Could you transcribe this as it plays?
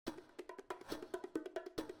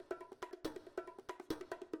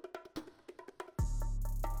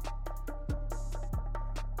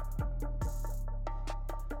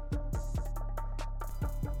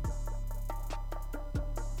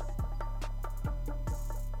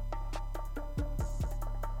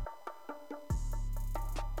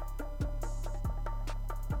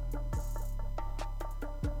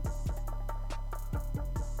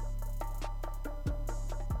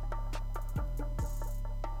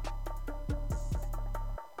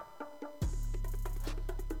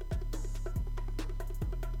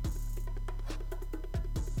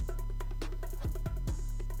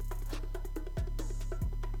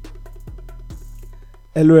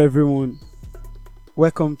Hello everyone,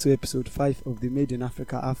 welcome to episode 5 of the Made in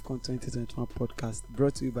Africa AFCON 2021 podcast,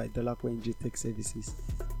 brought to you by Dolapo NG Tech Services.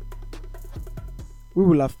 We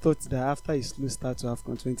will have thought that after a slow start to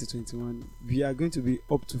AFCON 2021, we are going to be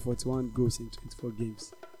up to 41 goals in 24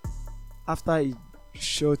 games. After a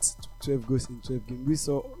short 12 goals in 12 games, we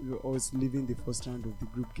saw us leaving the first round of the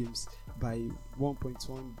group games by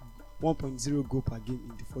 1.0 goal per game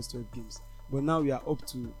in the first 12 games. But now we are up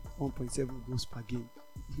to 1.7 goals per game,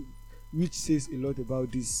 which says a lot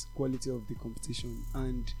about this quality of the competition.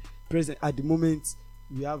 And at the moment,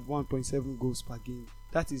 we have 1.7 goals per game.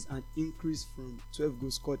 That is an increase from 12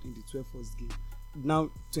 goals scored in the 12 first game.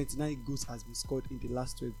 Now 29 goals has been scored in the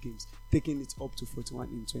last 12 games, taking it up to 41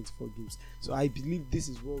 in 24 games. So I believe this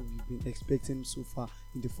is what we've been expecting so far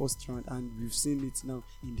in the first round, and we've seen it now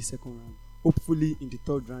in the second round. Hopefully in the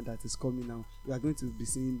third round that is coming now, we are going to be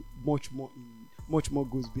seeing much more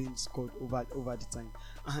goals being scored over the time.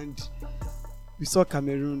 And we saw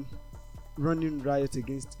Cameroon running riot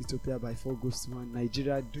against Ethiopia by 4 goals to 1,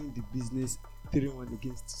 Nigeria doing the business 3-1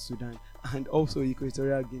 against Sudan, and also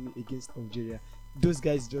Equatorial Guinea against Algeria. Those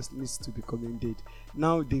guys just needs to be commended.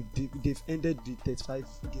 Now they've ended the 35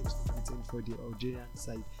 games unbeaten for the Algerian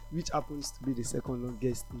side, which happens to be the second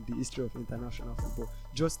longest in the history of international football,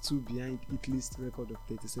 just 2 behind Italy's record of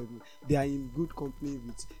 37. They are in good company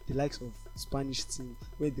with the likes of Spanish team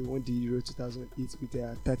when they won the Euro 2008 with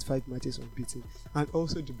their 35 matches unbeaten, and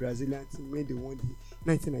also the Brazilian team when they won the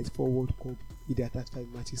 1994 World Cup with their 35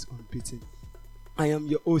 matches unbeaten. I am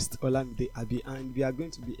your host Olamide Abi, and we are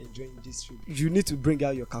going to be enjoying this trip. You need to bring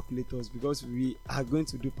out your calculators because we are going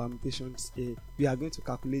to do permutations. We are going to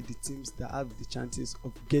calculate the teams that have the chances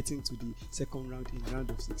of getting to the second round in round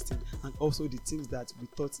of 16, and also the teams that we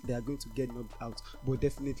thought they are going to get knocked out, but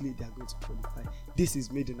definitely they are going to qualify. This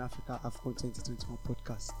is Made in Africa AFCON 2021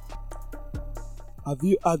 podcast. Have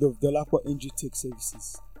you heard of Dolapo NG Tech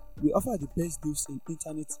Services? We offer the best deals in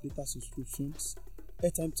internet data subscriptions,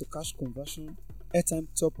 airtime to cash conversion, airtime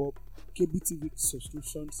top-up, cable TV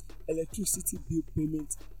subscriptions, electricity bill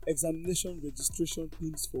payment, examination registration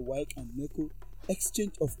pins for WAEC and NECO,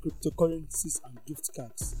 exchange of cryptocurrencies and gift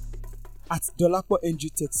cards. At Dolapo NG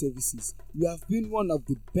Tech Services, we have been one of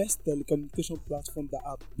the best telecommunication platforms that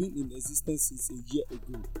have been in existence since a year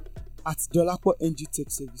ago. At Dolapo NG Tech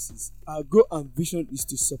Services, our goal and vision is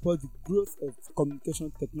to support the growth of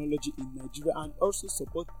communication technology in Nigeria and also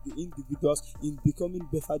support the individuals in becoming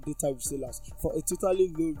better data resellers for a totally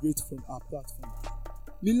low rate from our platform.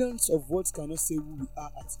 Millions of words cannot say who we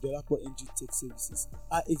are at Dolapo NG Tech Services.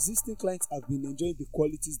 Our existing clients have been enjoying the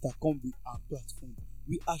qualities that come with our platform.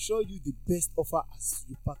 We assure you the best offer as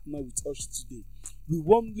you partner with us today. We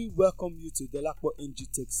warmly welcome you to Dolapo NG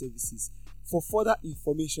Tech Services. For further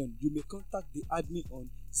information, you may contact the admin on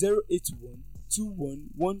 081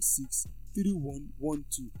 2116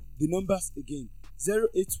 3112. The numbers again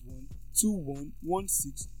 081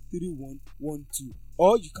 2116 3112.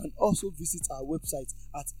 Or you can also visit our website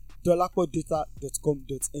at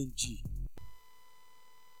dolapodata.com.ng.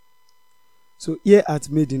 So here at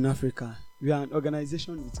Made in Africa, we are an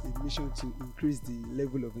organization with a mission to increase the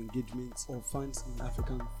level of engagement of fans in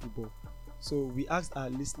African football. So we asked our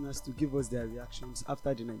listeners to give us their reactions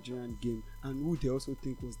after the Nigerian game and who they also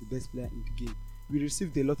think was the best player in the game. We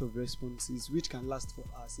received a lot of responses which can last for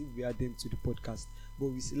us if we add them to the podcast, but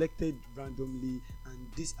we selected randomly,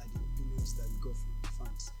 and these are the opinions that we got from the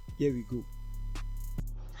fans. Here we go.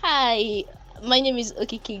 Hi, my name is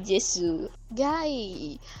Okiki Jesu.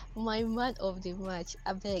 Guy, my man of the match.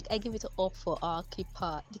 I give it up for our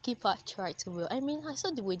keeper. The keeper tried to well. I mean, I saw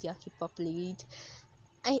the way the keeper played.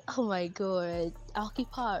 Oh my god, our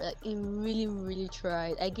keeper, he really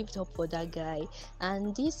tried. I give it up for that guy.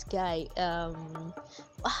 And this guy,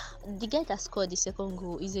 the guy that scored the second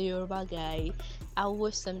goal is a Yoruba guy. I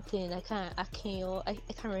watched something. I can't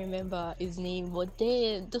remember his name, but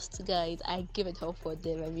those 2 guys, I give it up for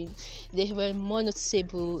them. I mean, they were more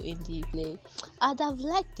noticeable in the play. I'd have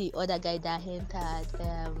liked the other guy that entered.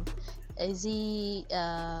 Is he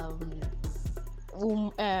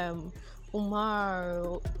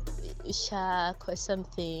Umar Ishak or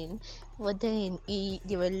something, but then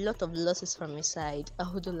there were a lot of losses from his side. I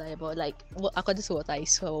wouldn't lie about according to what I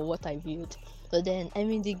saw, what I viewed. But then, I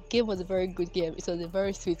mean, the game was a very good game. It was a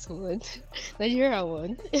very sweet one. Nigeria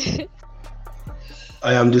won.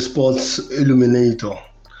 I am the sports illuminator.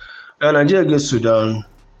 Nigeria against Sudan,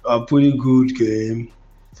 a pretty good game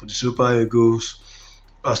for the Super Eagles.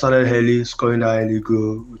 I started early, scoring that early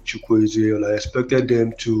goal with Chukwueze, and I expected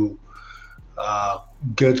them to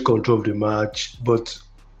get control of the match, but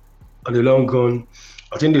on the long run,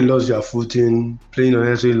 I think they lost their footing, playing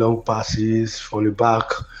unnecessary long passes from the back.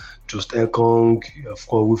 Just Ekong, of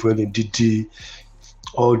course, Wilfred and DT,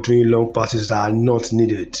 all doing long passes that are not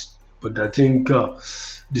needed. But I think the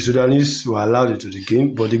Sudanese were allowed into the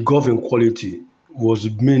game, but the golfing quality was the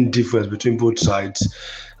main difference between both sides.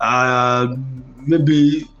 Uh,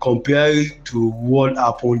 Maybe compared to what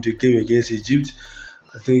happened the game against Egypt,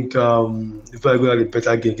 I think if I go had a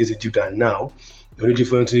better game against Egypt than now, the only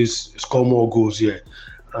difference is score more goals here.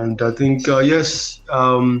 And I think, yes,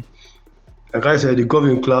 like I said, the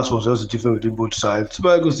governing class was just different between both sides.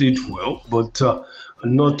 Super Eagles did well, but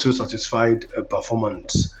not too satisfied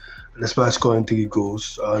performance, despite scoring 3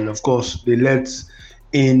 goals. And of course, they let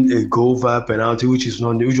in a goal via penalty, which was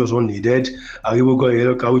not needed. Aribo got a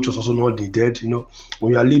yellow card, which was also not needed.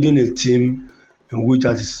 When you are leading a team in which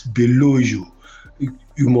that is below you,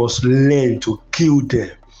 you must learn to kill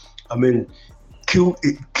them. I mean, kill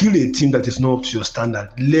a team that is not up to your standard.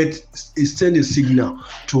 Send a signal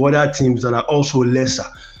to other teams that are also lesser.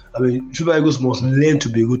 I mean, Super Eagles must learn to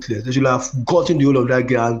be ruthless. They should have gotten the whole of that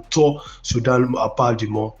game and tore Sudan apart the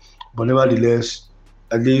more. But nevertheless,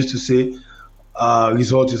 as they used to say,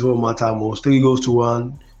 result is what matters most. 3 goals to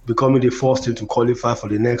 1, becoming the first team to qualify for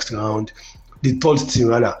the next round. The third team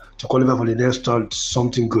rather to qualify for the next round,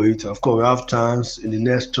 something great. Of course, we have chance in the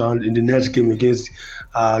next round, in the next game against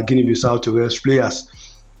Guinea-Bissau to rest players.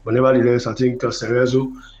 But nevertheless, I think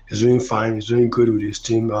Cerezo is doing fine. He's doing good with his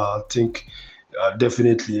team. I think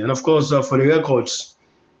definitely. And of course, for the records,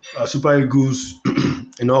 Super Eagles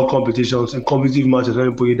in all competitions, in competitive matches, let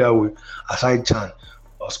me put it that way, aside Chan,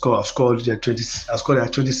 I've scored their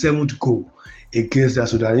 27th goal against the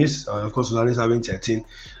Sudanese. Of course, Sudanese having 13.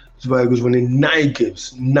 Super Eagles winning 9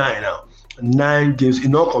 games. 9 now. 9 games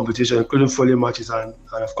in all competition, including friendly matches and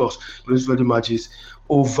of course, including friendly matches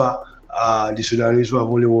over the Sudanese, who have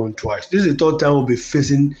only won twice. This is the third time we'll be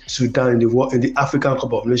facing Sudan in the African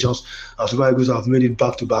Cup of Nations. Super Eagles have made it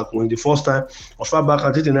back-to-back win. The first time was far back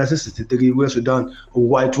at 1963, where Sudan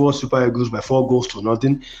whitewashed Super Eagles by 4 goals to 0.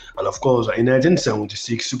 And of course, in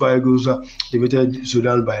 1976, Super Eagles defeated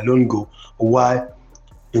Sudan by a lone goal. While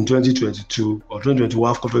in 2022 or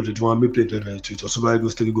 2021, compared to 2021, we played 2022. So Super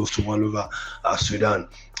Eagles 3 goals to 1 over Sudan.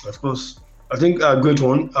 Of course, I think a great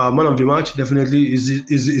one. Man of the match definitely is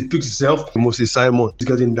it picks itself. Moses Simon is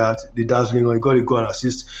getting the dazzling on. He got a goal and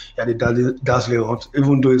assist. He had the dazzling on.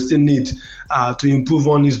 Even though he still needs to improve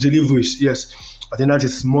on his deliveries. Yes, I think that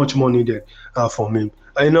is much more needed from him.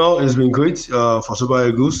 I know it's been great for Super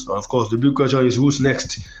Eagles. Of course, the big question is who's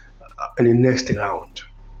next in the next round.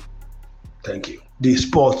 Thank you. The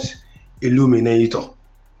Sport Illuminator.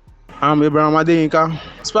 I'm Abraham Adeyinka.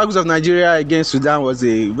 Super Eagles of Nigeria against Sudan was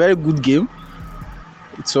a very good game.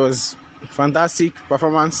 It was fantastic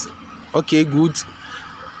performance. Okay, good.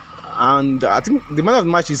 And I think the man of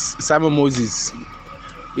the match is Simon Moses.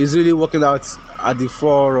 He's really working out at the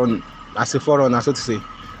forerunner, as a forerunner, so to say.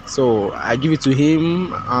 So I give it to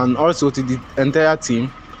him and also to the entire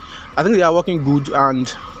team. I think they are working good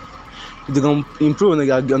and they can improve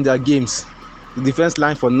on their games. The defense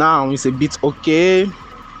line for now is a bit okay.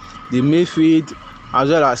 The midfield as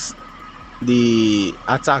well as the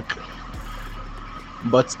attack.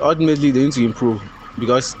 But ultimately they need to improve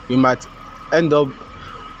because we might end up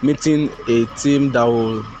meeting a team that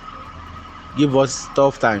will give us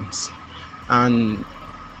tough times. And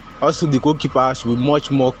also the goalkeeper should be much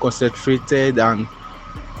more concentrated and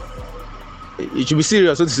it should be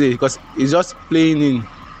serious, so to say, because he's just playing in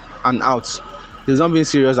and out. He's not being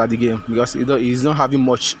serious at the game because he's not having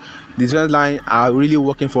much. The defense line are really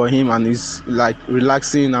working for him and he's like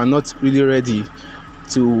relaxing and not really ready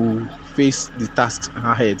to face the tasks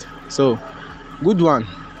ahead. So, good one,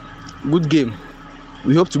 good game.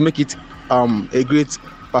 We hope to make it a great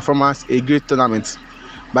performance, a great tournament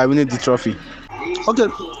by winning the trophy. Okay,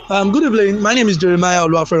 good evening. My name is Jeremiah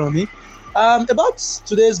Oluwaferomi. About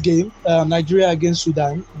today's game, Nigeria against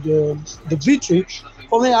Sudan, the victory,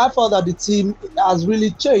 for me, I felt that the team has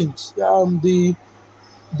really changed.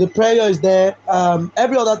 The prayer is there.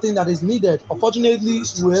 Every other thing that is needed. Unfortunately,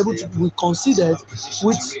 we conceded,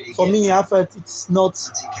 which for me I felt it's not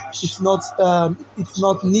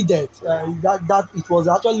needed. That it was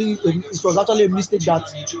actually a mistake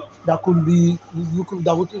that we could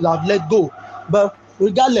have let go. But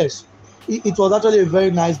regardless, it was actually a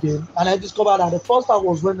very nice game, and I discovered that the first half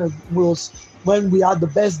was when we had the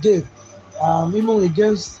best game. Even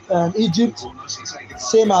against Egypt,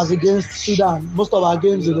 same as against Sudan. Most of our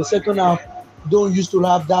games in the second half don't used to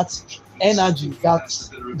have that energy that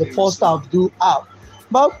the first half do have.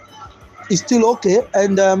 But it's still okay.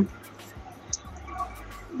 And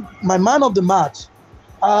my man of the match,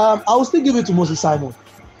 I will still give it to Moses Simon.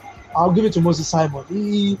 I'll give it to Moses Simon.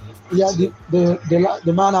 Yeah,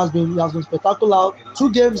 the man has been spectacular.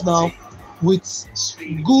 2 games now with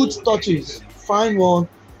good touches, fine one,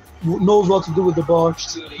 knows what to do with the ball,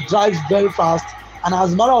 drives very fast, and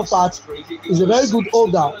as a matter of fact, is a very good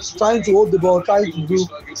holder, trying to hold the ball, trying to do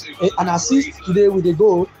an assist today with a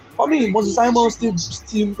goal. For me, Moses Simon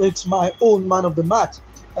still makes my own man of the match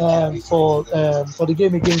for the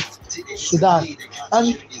game against Sudan.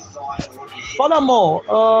 And furthermore,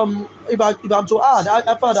 if I'm to add,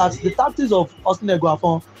 I felt that the tactics of Austin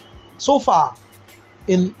Eguafon so far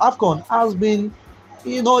in AFCON has been,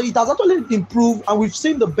 it has actually improved, and we've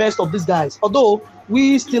seen the best of these guys. Although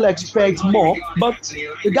we still expect more, but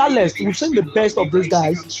regardless, we've seen the best of these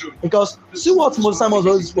guys because see what Moses Simon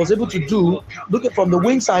was able to do. Look at from the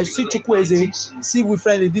wing side, see Chukwueze, see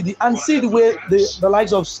Wilfred Ndidi, and see the way the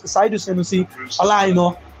likes of Saidu Senusi,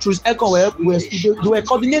 Alaino, through Ekon they were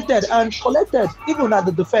coordinated and collected, even at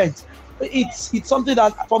the defense. It's something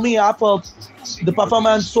that for me I felt the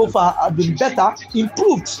performance so far has been better,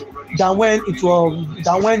 improved than when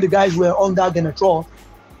the guys were under Genetro.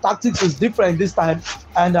 Tactics is different this time,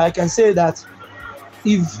 and I can say that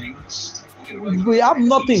if we have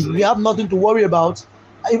nothing to worry about,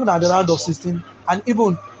 even at the round of 16, and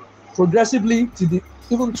even progressively to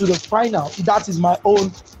the final. That is my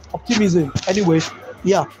own optimism. Anyway,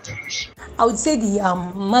 yeah. I would say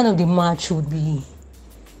the man of the match would be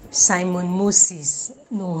Simon Moses.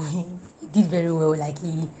 No, he did very well. Like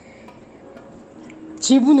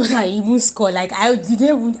she even know that he even scored. Like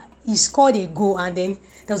he scored a goal, and then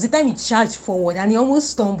there was a time he charged forward and he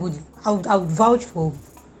almost stumbled. I would vouch for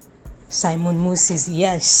Simon Moses.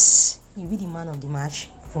 Yes, he'll be the man of the match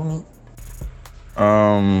for me.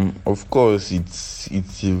 Of course,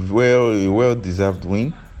 it's a well deserved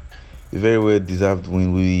win, a very well deserved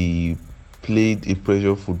win. We played a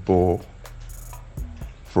pressure football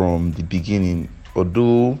from the beginning,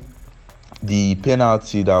 although the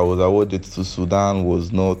penalty that was awarded to Sudan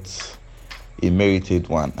was not a merited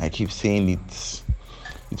one. I keep saying it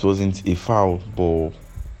wasn't a foul, but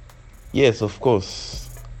yes, of course,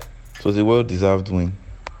 it was a well-deserved win.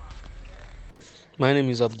 My name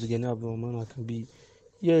is Abdulgani Abdulrahman Akabi.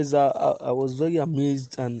 Yes, I was very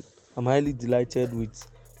amazed and I'm highly delighted with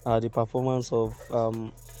the performance of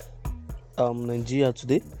Nigeria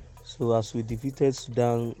today. So as we defeated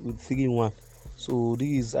Sudan with 3-1. So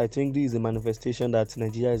I think this is a manifestation that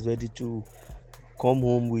Nigeria is ready to come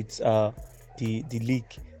home with the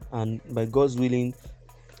league, and by God's willing,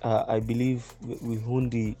 I believe we won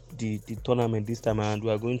the tournament this time, and we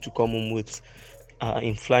are going to come home with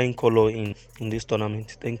in flying color in this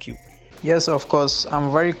tournament. Thank you. Yes, of course.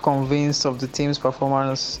 I'm very convinced of the team's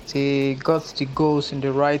performance. They got the goals in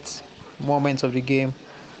the right moments of the game,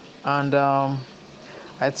 and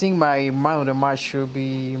I think my man of the match should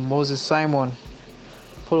be Moses Simon,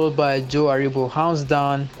 followed by Joe Aribo. Hands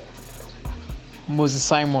down, Moses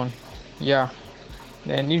Simon. Yeah.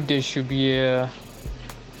 Then if there should be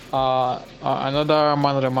another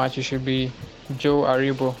man of the match, it should be Joe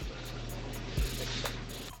Aribo.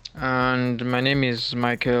 And my name is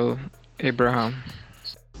Michael Abraham.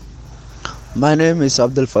 My name is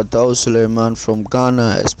Abdel Fattah Suleiman from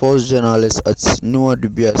Ghana, a sports journalist at Noah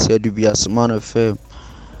Dubias Man FM.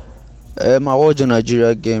 I watched the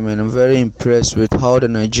Nigeria game and I'm very impressed with how the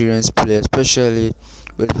Nigerians play, especially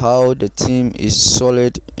with how the team is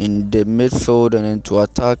solid in the midfield and into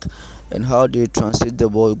attack, and how they translate the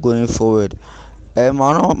ball going forward.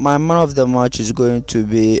 My man of the match is going to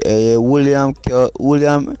be William Ekon.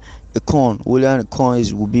 William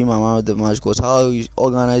Ekon will be my man of the match because how he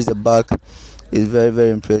organized the back is very, very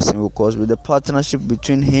impressive. Because with the partnership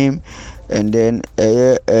between him and then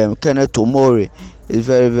Kenneth Omori, it's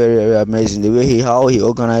very, very, very amazing. The way how he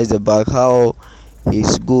organized the back, how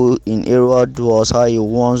he's good in aerial duels, how he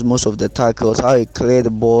wins most of the tackles, how he cleared the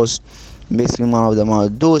balls, makes him man of the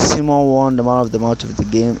match. Though Simon won the man of the match of the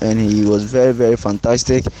game and he was very, very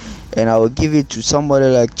fantastic, and I will give it to somebody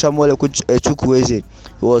like Chamole Chukwueze,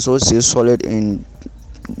 who was also solid in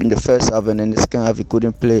the first half, and in the second half he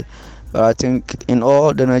couldn't play. But I think in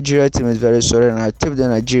all, the Nigeria team is very solid, and I tip the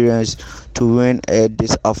Nigerians to win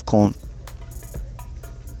this AFCON.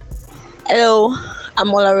 Hello,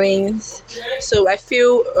 I'm Ola Rains. So I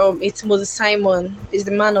feel it's Moses Simon is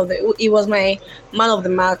the man of the. He was my man of the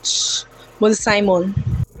match. Moses Simon.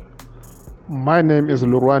 My name is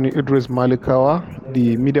Lurwani Idris Malikawa,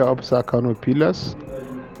 the media officer Kano Pillars.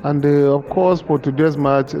 And of course, for today's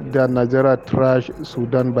match, Nigeria trashed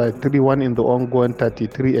Sudan by 3-1 in the ongoing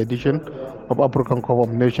 33 edition of African Cup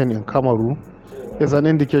of Nations in Cameroon. It's an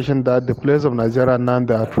indication that the players of Nigeria now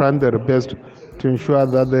they are trying their best to ensure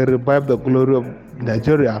that they revive the glory of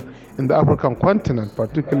Nigeria in the African continent,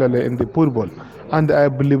 particularly in the football. And I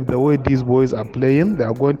believe the way these boys are playing, they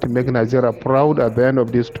are going to make Nigeria proud at the end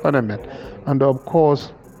of this tournament. And of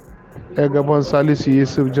course, Gabon Salisu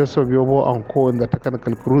Yusuf, Joseph Yobo and Co. in the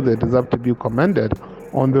technical crew, they deserve to be commended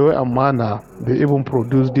on the way and manner they even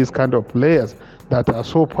produce these kind of players that are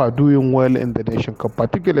so far doing well in the Nation Cup,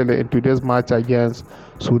 particularly in today's match against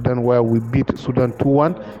Sudan, where we beat Sudan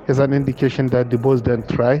 2-1, is an indication that the boys then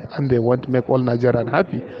try and they want to make all Nigerians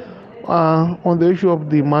happy. On the issue of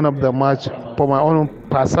the man of the match, for my own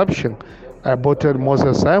perception, I voted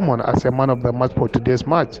Moses Simon as a man of the match for today's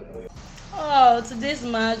match. Oh, today's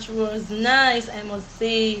match was nice, I must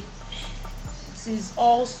say. It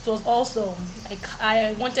was awesome. Like,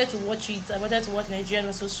 I wanted to watch it. I wanted to watch Nigeria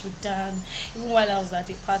versus Sudan. Even while I was at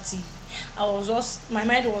a party, my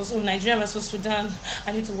mind was, oh, Nigeria versus Sudan.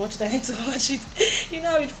 I need to watch it. I need to watch it. You know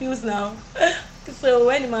how it feels now. So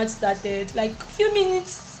when the match started, like a few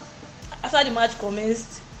minutes after the match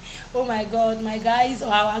commenced, oh my God,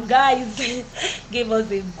 our guys gave us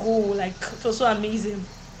a goal. Like, it was so amazing.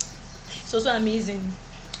 So amazing.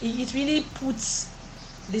 It really puts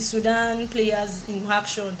the Sudan players in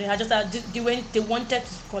action. They wanted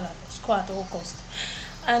to score at all costs.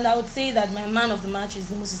 And I would say that my man of the match is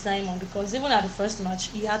Moses Simon, because even at the first match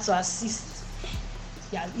he had to assist.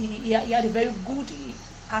 Yeah, he had a very good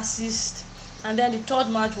assist. And then the third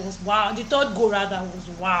match was wow. The third goal rather was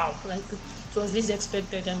wow. Like, it was least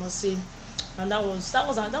expected, I must say. And that was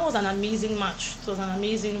an amazing match. It was an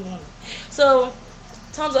amazing one. So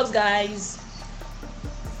thumbs up, guys.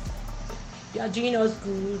 You are doing us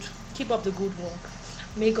good. Keep up the good work.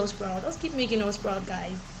 Make us proud. Just keep making us proud,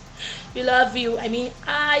 guys. We love you.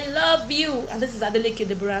 I love you. And this is Adeleke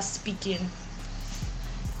Deborah speaking.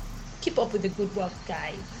 Keep up with the good work,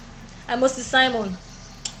 guys. And Mr. Simon,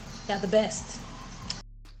 you are the best.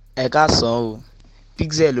 Ẹ káàsán o,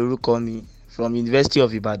 Pixel lorúkọ mi from University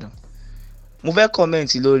of Ibadan. Mo fẹ́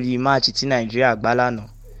kọ́mẹ̀ntì lórí máàcì tí Nàìjíríà gbá lánàá.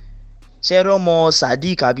 Ṣé rọ́mọ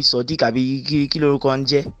Sadiq àbí kí lorúkọ ń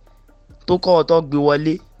jẹ́? Tó kọ́ ọ̀tọ́ gbé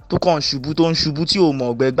wọlé, tó kàn ń ṣubú tí ò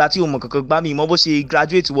mọ̀ ọ̀gbẹ́ gbá tí ò mọ̀ kankan gbá mi mọ́ bó ṣe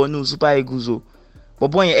graduate wọnú Super Eagles o.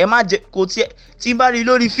 Bọ̀bọ́ yẹn ẹ má jẹ́ kó tí n bá rí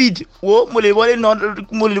lórí feed wo mo lè wọlé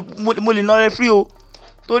mo lè ná referee o.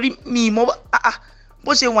 Torí mi mọ́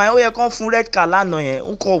bó ṣe wà yẹn ó yẹ kán fún red card lánàá yẹn,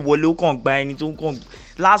 ó kàn wọlé ó kàn gba ẹni tó kàn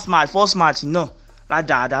first match náà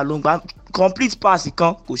rádaràda ló ń gbá complete pass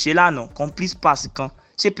kan kò ṣe lánàá complete pass kan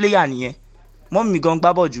ṣé player nìyẹn mọ́mì mi gan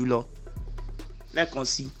gbá bọ̀ jù lọ lẹ́ẹ̀kan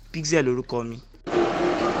sí Pixel lorúkọ mi.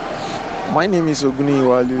 My name is Oguni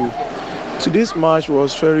Iwalu. Today's match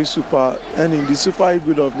was very super, and in the Super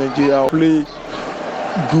Eagles of Nigeria play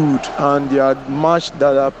good, and their match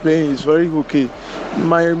that they are playing is very okay.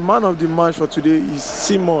 My man of the match for today is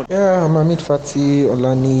Simon. Yeah, I'm Amit Fati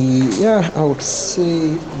Olani. Yeah, I would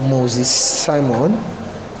say Moses Simon.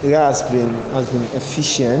 He has been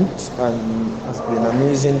efficient and has been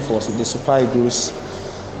amazing for the Super Eagles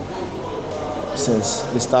since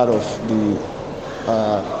the start of the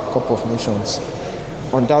Cup of Nations.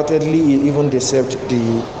 Undoubtedly, he even deserved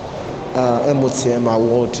the MOTM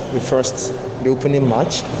award, the opening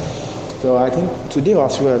match. So I think today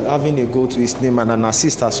as well, having a goal to his name and an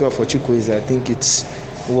assist as well for Chukwueze, I think it's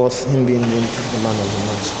worth him being named the man of the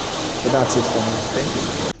match. So that's it for me.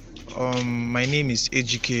 Thank you. My name is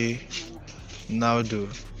Ejike Naldo.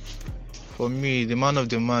 For me, the man of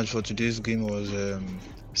the match for today's game was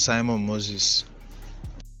Simon Moses.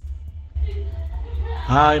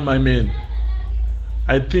 Hi, my man.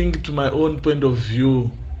 I think, to my own point of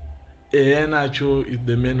view, Iheanacho is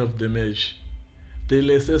the man of the match. The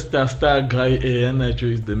Leicester star guy, Iheanacho,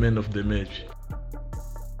 is the man of the match.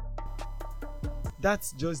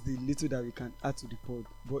 That's just the little that we can add to the pod.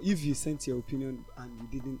 But if you sent your opinion and we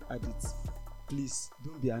didn't add it, please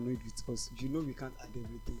don't be annoyed with us. You know we can't add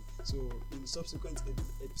everything. So in subsequent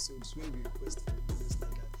episodes, when we request for opinions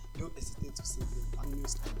like that, don't hesitate to send them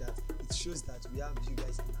opinions like that. It shows that we have you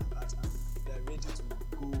guys in our heart and we are ready to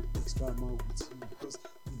go extra mile with you, because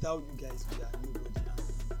without you guys we are nobody and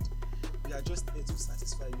we are just here to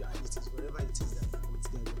satisfy you, and it is whatever it is that you want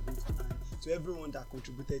that we are going to. And to everyone that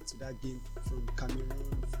contributed to that game, from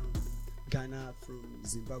Cameroon, from Ghana, from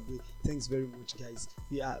Zimbabwe, thanks very much, guys.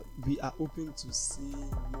 We are hoping to see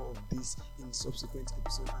more of this in subsequent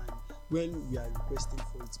episodes, and when we are requesting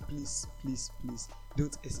for it, please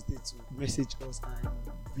don't hesitate to message us, and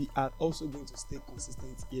we are also going to stay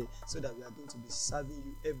consistent here so that we are going to be serving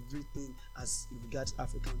you everything as regards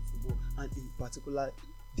African football, and in particular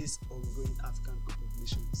this ongoing African Cup of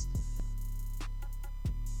Nations.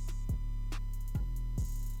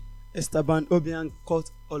 Esteban Obiang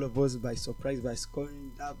caught all of us by surprise by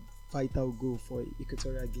scoring that vital goal for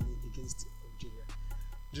Equatorial Guinea against Algeria.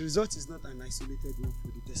 The result is not an isolated one for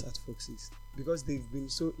the Desert Foxes because they've been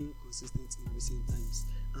so inconsistent in recent times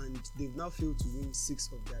and they've now failed to win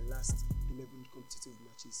 6 of their last 11 competitive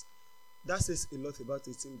matches. That says a lot about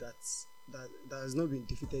a team that has not been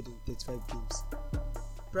defeated in 35 games.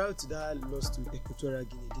 Prior to that loss to Equatorial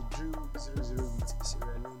Guinea, they drew 0-0 with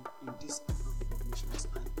Sierra Leone in this AFCON Cup of Nations,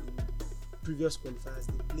 and in previous qualifiers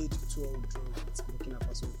they played 2-2 draw with Burkina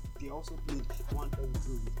Faso. They also played 1-0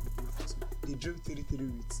 draw with Burkina Faso. They drew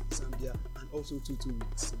 3-3 with Zambia and also 2-2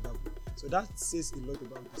 with Zimbabwe. So that says a lot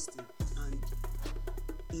about this team. And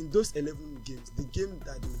in those 11 games, the game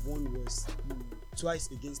that they won was twice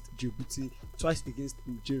against Djibouti, twice against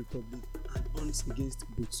Niger Republic, and once against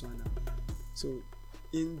Botswana. So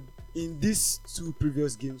in these 2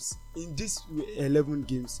 previous games, in these 11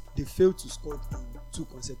 games, they failed to score in 2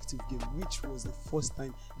 consecutive games, which was the first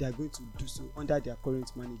time they are going to do so under their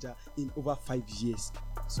current manager in over 5 years.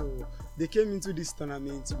 So they came into this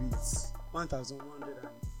tournament with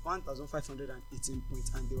 1,518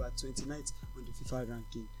 points and they were 29th on the FIFA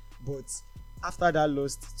ranking. But after that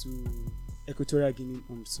loss to Equatorial Guinea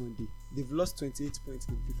on Sunday, they've lost 28 points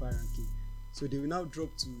in FIFA ranking. So they will now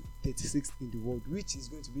drop to 36th in the world, which is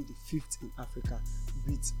going to be the 5th in Africa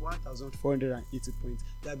with 1,480 points.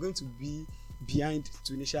 They are going to be behind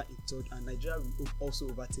Tunisia in 3rd, and Nigeria will also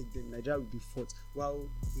overtake them. Nigeria will be 4th, while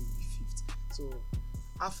they will be 5th. So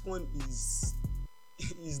AFCON is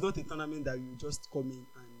not a tournament that you just come in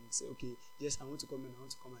and say, okay, yes, I want to come in, I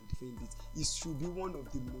want to come and defend it. It should be one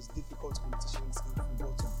of the most difficult competitions in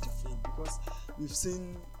football to defend, because we've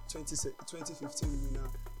seen 2015 winner,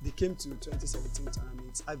 they came to 2017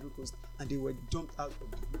 tournament, Ivory Coast, and they were jumped out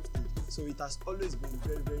of the group stage. So it has always been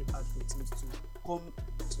very, very hard for teams to come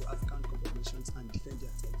to African Cup of Nations and defend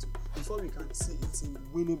their title. Before we can see a team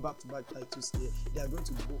winning back-to-back titles here, they are going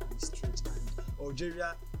to go on a stretch. And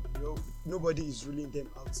Algeria, nobody is ruling them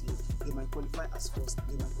out here. They might qualify as first,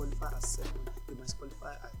 they might qualify as second, they might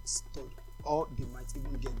qualify as third, or they might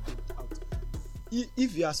even get bumped out.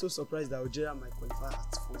 If you are so surprised that Algeria might qualify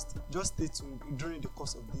at first, just stay tuned during the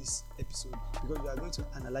course of this episode, because we are going to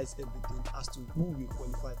analyze everything as to who will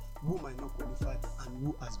qualify, who might not qualify, and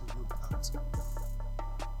who has been knocked out.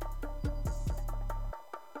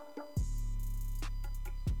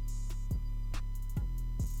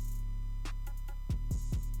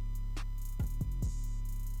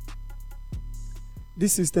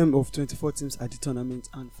 This system of 24 teams at the tournament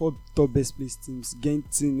and 4 top best placed teams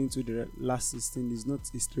getting into the last 16 is not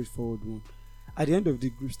a straightforward one. At the end of the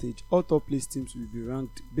group stage, all top placed teams will be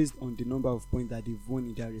ranked based on the number of points that they've won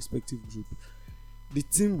in their respective group. The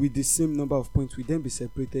team with the same number of points will then be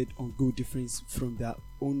separated on goal difference from their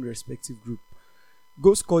own respective group.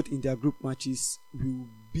 Goals scored in their group matches will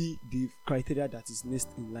be the criteria that is next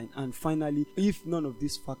in line. And finally, if none of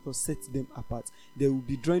these factors set them apart, they will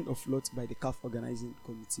be drawn off lot by the CAF organizing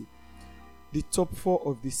committee. The top 4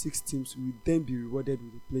 of the 6 teams will then be rewarded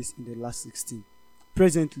with a place in the last 16.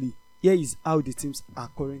 Presently, here is how the teams are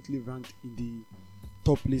currently ranked in the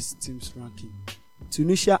top placed teams ranking.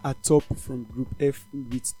 Tunisia are top from Group F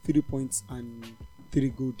with 3 points and 3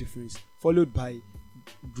 goal difference, followed by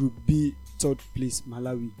Group B, 3rd place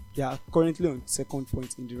Malawi. They are currently on 2nd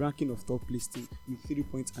point in the ranking of top place team with 3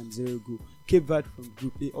 points and 0 goal. Cape Verde from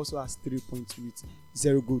Group A also has 3 points with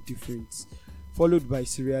 0 goal difference, followed by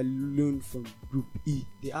Sierra Leone from Group E.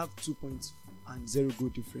 They have 2 points and 0 goal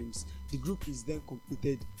difference. The group is then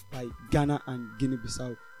completed by Ghana and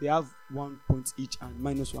Guinea-Bissau. They have 1 point each and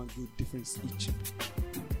 -1 goal difference each.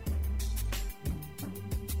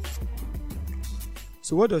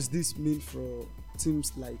 So what does this mean for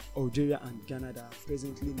teams like Algeria and Ghana that are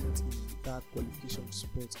presently not in that qualification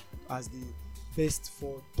spot as the best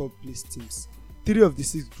 4 top placed teams? 3 of the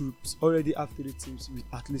 6 groups already have 3 teams with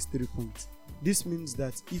at least 3 points. This means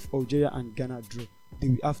that if Algeria and Ghana draw, they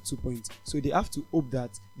will have 2 points. So they have to hope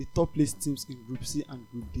that the top placed teams in Group C and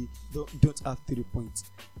Group D don't have 3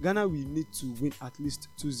 points. Ghana will need to win at least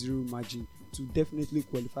 2-0 margin to definitely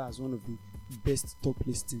qualify as one of the best top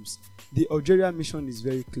placed teams. The Algeria mission is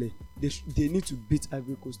very clear. They need to beat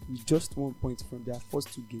Ivory Coast with just 1 point from their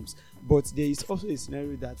first 2 games. But there is also a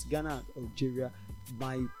scenario that Ghana and Algeria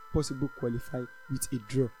might possibly qualify with a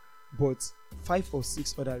draw. But 5 or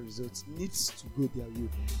 6 other results needs to go their way.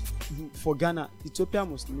 For Ghana, Ethiopia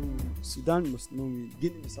must not win, Sudan must not win,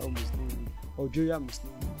 Guinea-Bissau must not win, Algeria must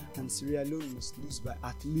not win, and Sierra Leone must lose by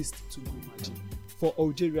at least 2 goal margin. For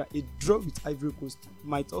Algeria, a draw with Ivory Coast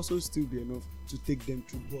might also still be enough to take them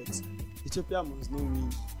through, but Ethiopia must not win,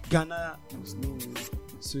 Ghana must not win,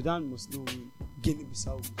 Sudan must not win,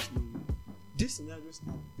 Guinea-Bissau must not win. These scenarios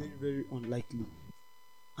are very, very unlikely.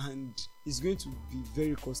 and it's going to be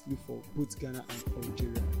very costly for both Ghana and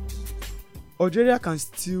Algeria. Algeria can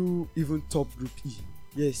still even top Group E.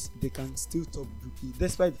 Yes, they can still top Group E,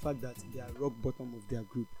 despite the fact that they are rock bottom of their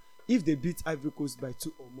group. If they beat Ivory Coast by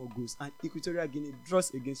 2 or more goals and Equatorial Guinea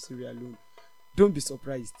draws against Sierra Leone, don't be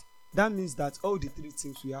surprised. That means that all the 3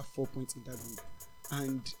 teams will have 4 points in that group,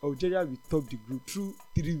 and Algeria will top the group through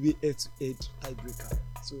 3-way head-to-head tiebreaker.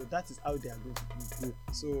 So that is how they are going to go.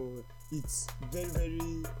 So it's very,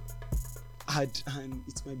 very hard and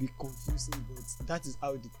it might be confusing, but that is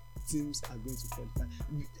how the teams are going to qualify.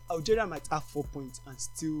 Algeria might have 4 points and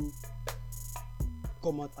still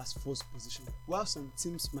come out as first position, while some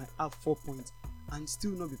teams might have 4 points and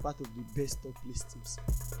still not be part of the best top place teams.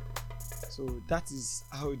 So that is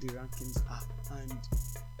how the rankings are, and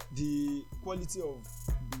the quality of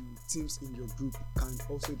the teams in your group can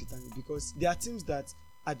also determine, because there are teams that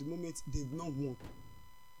at the moment they've not won,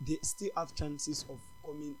 they still have chances of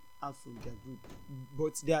coming out from their group,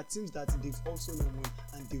 but there are teams that they've also not won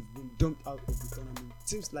and they've been dumped out of the tournament.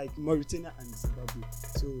 Teams like Mauritania and Zimbabwe,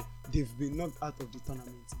 so they've been knocked out of the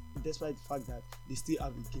tournament despite the fact that they still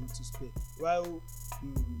have a game to spare, while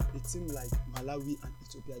a team like Malawi and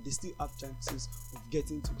Ethiopia, they still have chances of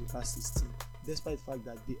getting to the last 16 despite the fact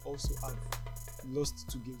that they also have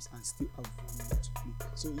lost 2 games and still have 1 more to play.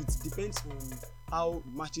 So it depends on how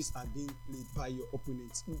matches are being played by your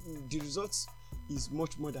opponents. The results is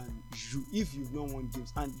much more than you if you've not won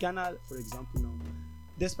games. And Ghana, for example, now,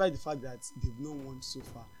 despite the fact that they've not won so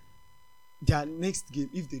far, their next game,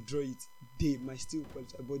 if they draw it, they might still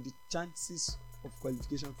qualify, but the chances of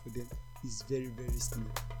qualification for them is very, very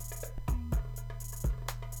slim.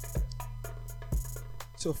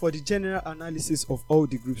 So for the general analysis of all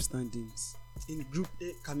the group standings, in Group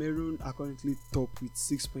A, Cameroon are currently top with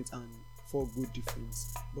 6 points and 4 goal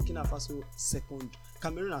difference. Burkina Faso second.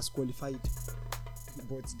 Cameroon has qualified,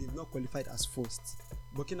 but they've not qualified as first.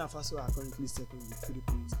 Burkina Faso are currently second with 3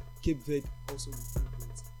 points. Cape Verde also with 3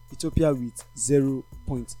 points. Ethiopia with 0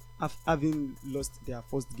 points, having lost their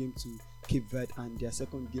first game to Cape Verde and their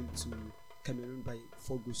second game to Cameroon by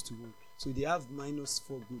 4 goals to 1. So they have minus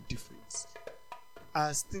 4 goal difference.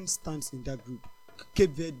 As things stands in that group,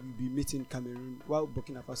 Cape Verde will be meeting Cameroon, while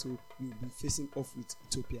Burkina Faso will be facing off with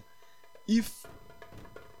Ethiopia. If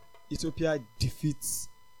Ethiopia defeats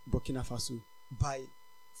Burkina Faso by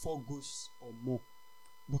 4 goals or more,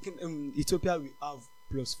 Ethiopia will have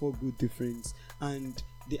plus 4 goal difference, and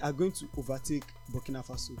they are going to overtake Burkina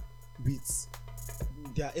Faso with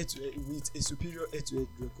their with a superior head-to-head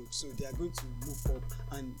record. So they are going to move up,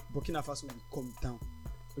 and Burkina Faso will come down,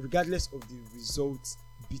 regardless of the results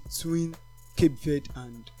between Cape Verde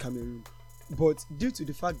and Cameroon. But due to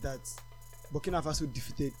the fact that Burkina Faso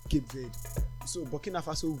defeated Cape Verde, so Burkina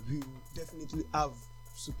Faso will definitely have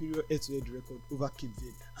superior head-to-head record over Cape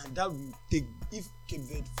Verde, and that will take, if Cape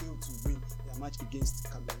Verde fail to win their match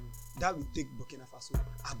against Cameroon, that will take Burkina Faso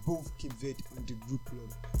above Cape Verde on the group level.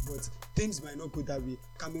 But things might not go that way.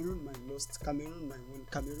 Cameroon might lose, Cameroon might win,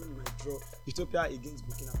 Cameroon might draw. Ethiopia against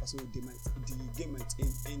Burkina Faso, the game might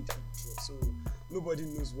end in draw. So nobody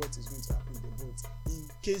knows what is going to happen there. But in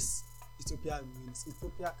case Ethiopia wins,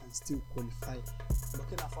 Ethiopia can still qualify.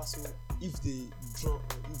 Burkina Faso, if they draw or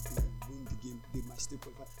if they win the game, they might still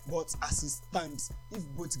qualify. But as it stands, if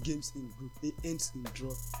both games in Group A ends in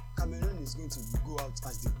draw, Cameroon is going to go out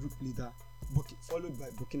as the group leader, followed by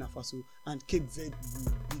Burkina Faso, and Cape Verde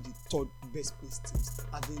will be the third best placed teams,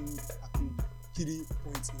 having accrued 3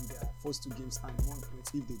 points in their first 2 games and 1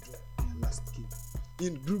 point if they draw their last game.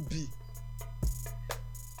 In Group B,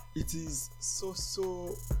 it is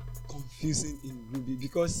so confusing in Group B,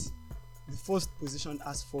 because the first position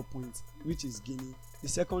has 4 points, which is Guinea. The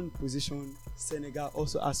second position, Senegal,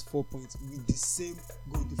 also has 4 points with the same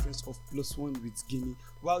goal difference of +1 with Guinea,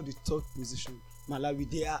 while the third position, Malawi,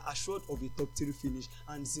 they are assured of a top 3 finish,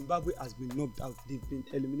 and Zimbabwe has been knocked out. They've been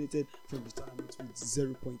eliminated from the tournament with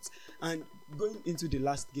 0 points. And going into the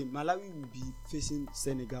last game, Malawi will be facing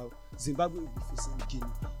Senegal, Zimbabwe will be facing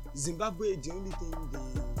Guinea. Zimbabwe, the only thing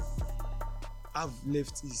they have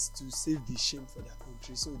left is to save the shame for their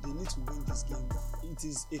country, so they need to win this game. It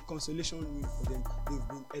is a consolation win for them. They've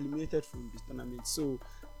been eliminated from the tournament, so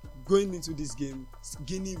going into this game,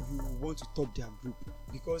 Guinea will want to top their group,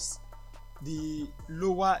 because the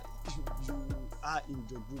lower you are in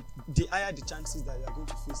the group, the higher the chances that you are going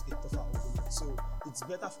to face a tougher opponent. So it's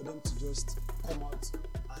better for them to just come out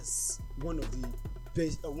as one of the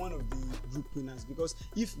group winners, because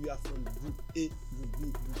if you are from Group A, Group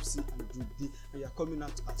B, Group C and Group D, and you are coming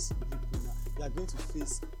out as group winner, you are going to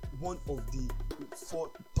face one of the 4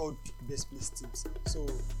 third best placed teams. So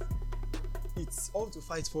it's all to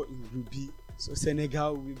fight for in Group B. So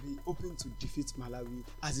Senegal will be hoping to defeat Malawi.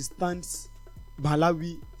 As it stands,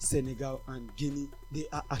 Malawi, Senegal, and Guinea, they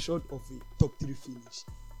are assured of a top 3 finish.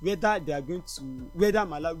 Whether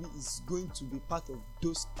Malawi is going to be part of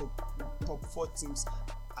those top 4 teams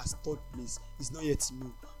as third place is not yet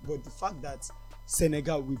known. But the fact that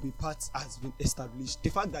Senegal will be part has been established. The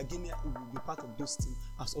fact that Guinea will be part of those teams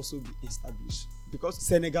has also been established. Because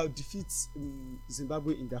Senegal defeats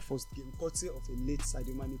Zimbabwe in their first game, courtesy of a late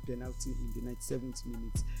Sadio Mane penalty in the 97th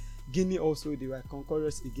minute. Guinea also, they were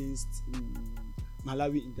concurrent against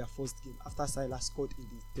Malawi in their first game after Silas scored in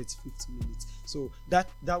the 35th minute. So that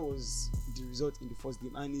was the result in the first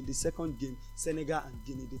game. And in the second game, Senegal and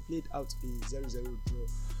Guinea, they played out a 0-0 draw.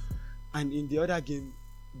 And in the other game,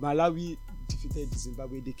 Malawi defeated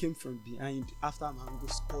Zimbabwe. They came from behind after Mango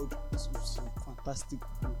scored some fantastic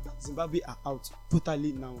goal. Zimbabwe are out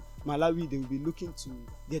totally now. Malawi, they will be looking to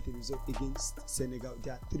get a result against Senegal.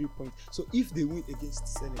 They are 3 points. So if they win against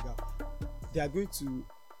Senegal, they are going to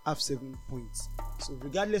have 7 points. So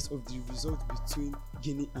regardless of the result between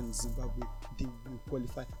Guinea and Zimbabwe, they will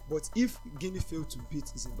qualify. But if Guinea fail to beat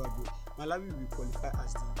Zimbabwe, Malawi will qualify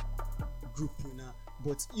as the group winner.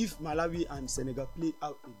 But if Malawi and Senegal play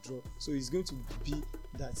out a draw, so it's going to be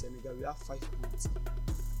that Senegal will have 5 points,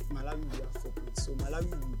 Malawi will have 4 points. So Malawi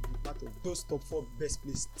will be part of those top 4 best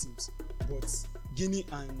placed teams. But Guinea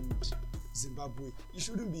and Zimbabwe, it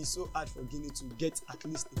shouldn't be so hard for Guinea to get at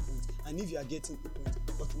least a point. And if you are getting a point,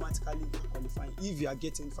 automatically you are qualifying. If you are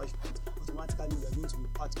getting 5 points, automatically you are going to be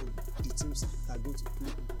part of the teams that are going to play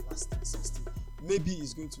in the last 16. Maybe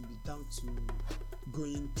it's going to be down to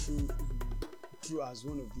going through as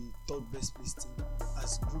one of the third best placed team,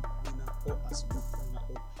 as group winner or as group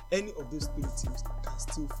runner-up. Any of those 3 teams can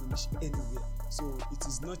still finish anywhere. So it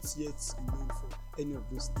is not yet known for any of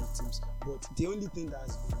those 3 teams. But the only thing that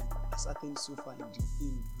has been ascertained so far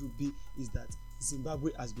in Group B is that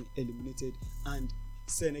Zimbabwe has been eliminated, and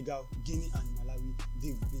Senegal, Guinea, and Malawi,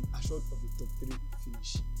 they've been assured of a top 3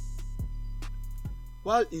 finish.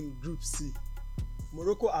 While in Group C,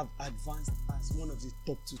 Morocco have advanced as one of the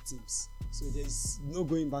top 2 teams. So there's no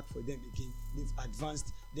going back for them again. They've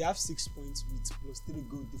advanced. They have 6 points with +3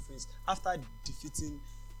 goal difference after defeating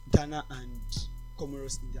Ghana and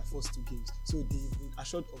Comoros in their first 2 games. So they've been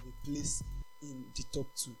assured of a place in the top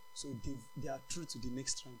 2. So they are through to the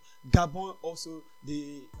next round. Gabon also,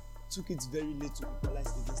 they took it very late to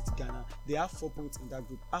equalize against Ghana. They have 4 points in that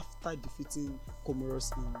group after defeating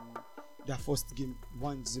Comoros in their first game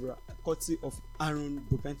 1-0, courtesy of Aaron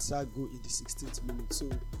Bopenta goal in the 16th minute. So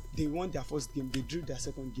they won their first game, they drew their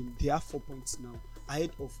second game. They have 4 points now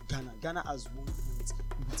ahead of Ghana. Ghana has 1 point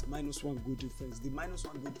with -1 goal difference. The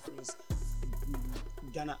 -1 goal difference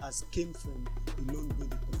Ghana has came from the lone goal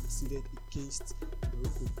they conceded against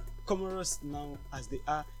Morocco. Comoros now, as they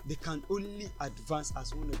are, they can only advance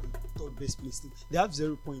as one of the third best placed teams. They have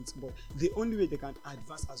 0 points, but the only way they can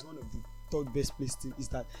advance as one of the third best placed team is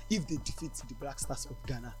that if they defeat the Black Stars of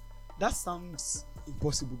Ghana. That sounds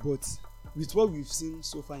impossible, but with what we've seen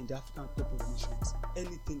so far in the African Cup of Nations,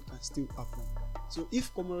 anything can still happen. So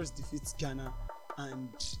if Comoros defeats Ghana,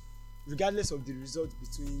 and regardless of the result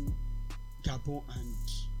between Gabon and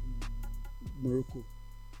Morocco,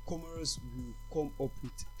 Comoros will come up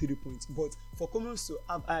with 3 points. But for Comoros to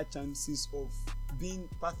have higher chances of being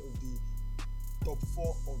part of the top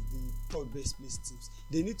 4 of the third best placed teams,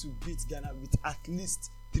 they need to beat Ghana with at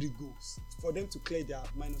least 3 goals for them to clear their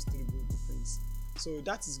 -3 goal difference. So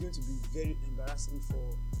that is going to be very embarrassing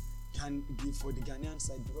for the Ghanaian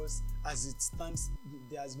side, because as it stands,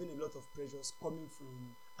 there has been a lot of pressures coming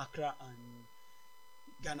from Accra and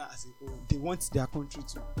Ghana as a whole. They want their country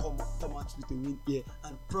to come out with a win here,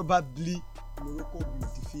 and probably Morocco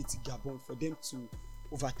will defeat Gabon for them to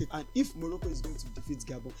overtake. And if Morocco is going to defeat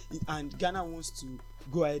Gabon and Ghana wants to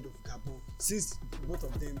go ahead of Gabon, since both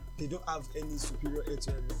of them, they don't have any superior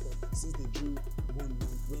head-to-head record since they drew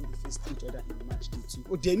 1-1 when they faced each other in match day 2.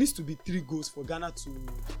 But there needs to be 3 goals for Ghana to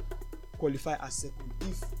qualify as second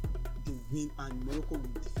if they win and Morocco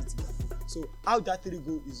will defeat Gabon. So how that 3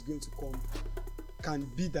 goal is going to come can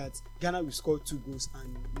be that Ghana will score 2 goals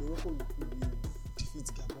and Morocco will defeat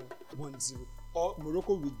Gabon 1-0. Or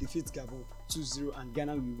Morocco will defeat Gabon 2-0 and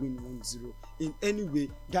Ghana will win 1-0. In any way,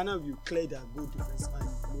 Ghana will clear their goal difference and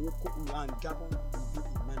Gabon will be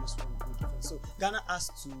in -1 goal difference. So Ghana has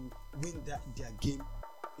to win their game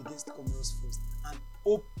against Comoros first and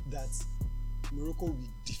hope that Morocco will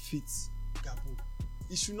defeat Gabon.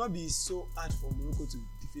 It should not be so hard for Morocco to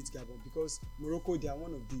defeat Gabon, because Morocco, they are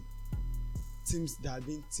one of the teams that are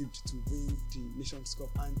being tipped to win the Nations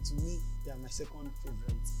Cup, and to me, they are my second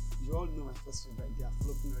favorite. You all know my first favorite. They are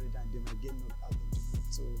flopping already and they might get knocked out of the group.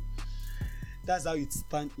 So that's how it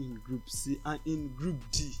stands in Group C. And in Group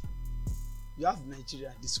D, you have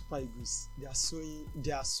Nigeria, the Super Eagles. They are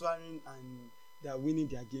soaring, and they are winning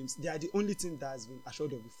their games. They are the only team that has been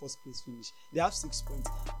assured of the first place finish. They have 6 points.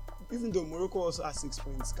 Even though Morocco also has 6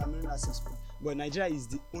 points, Cameroon has 6 points, but Nigeria is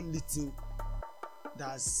the only team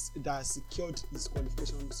that has secured its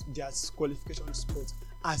qualification spot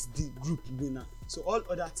as the group winner. So all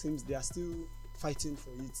other teams, they are still fighting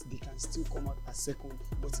for it. They can still come out as second,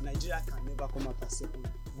 but Nigeria can never come out as second.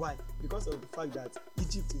 Why? Because of the fact that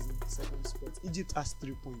Egypt is in the second spot. Egypt has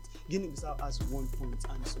 3 points, Guinea-Bissau has 1 point,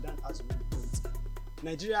 and Sudan has 1 point.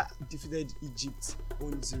 Nigeria defeated Egypt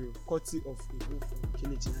 1-0, courtesy of a goal from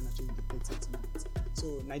Kelechi Iheanacho in the 30th minute.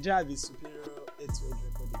 So Nigeria have a superior head-to-head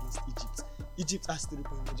record against Egypt. Egypt has 3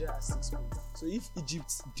 points, Nigeria has 6 points. So if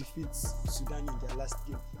Egypt defeats Sudan in their last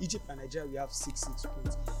game, Egypt and Nigeria will have 6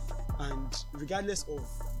 points. And regardless of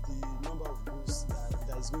the number of goals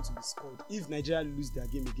that is going to be scored, if Nigeria lose their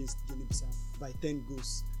game against Guinea-Bissau by 10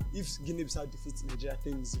 goals, if Guinea-Bissau defeats Nigeria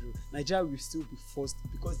 10-0, Nigeria will still be first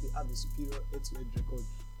because they have a superior head-to-head record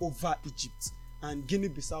over Egypt. And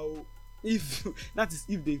Guinea-Bissau, if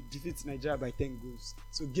they defeat Nigeria by 10 goals,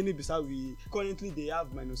 so Guinea-Bissau currently they have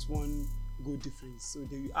 -1 goal difference, so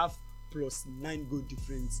they will have +9 goal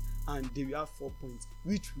difference, and they will have 4 points,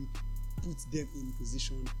 which will put them in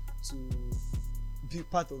position to be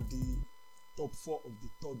part of the top 4 of the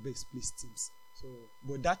third best placed teams. So,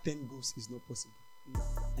 but that 10 goals is not possible.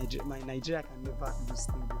 Nigeria can never lose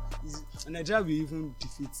 10 goals. Nigeria will even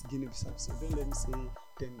defeat Guinea-Bissau, so don't let me say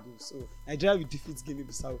 10 goals. So Nigeria will defeat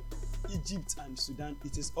Guinea-Bissau. Egypt and Sudan,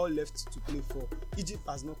 it is all left to play for. Egypt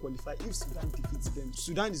has not qualified. If Sudan defeats them,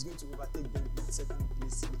 Sudan is going to overtake them in second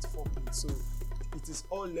place with 4 points. So it is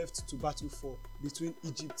all left to battle for between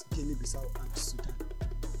Egypt, Guinea-Bissau and Sudan.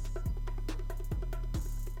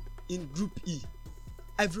 In Group E,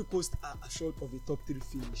 Ivory Coast are assured of a top 3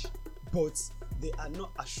 finish, but they are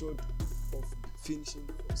not assured of finishing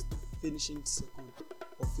first, finishing second,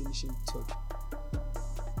 or finishing third.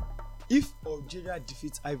 If Algeria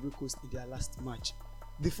defeats Ivory Coast in their last match,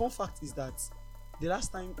 the fun fact is that the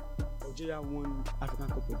last time Algeria won African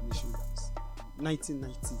Cup of Nations was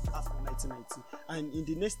 1990, after 1990, and in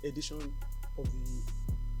the next edition of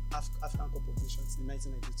the African Cup of Nations in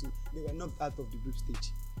 1992, they were knocked out of the group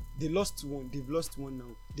stage. They lost one, they've lost one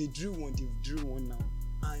now. They drew one, they've drew one now,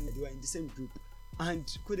 and they were in the same group. And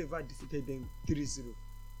Cote d'Ivoire defeated them 3-0.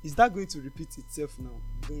 Is that going to repeat itself now?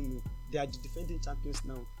 Don't know. They are the defending champions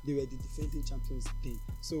now. They were the defending champions then.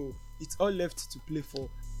 So it's all left to play for.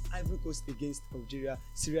 Ivory Coast against Algeria,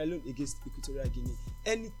 Sierra Leone against Equatorial Guinea.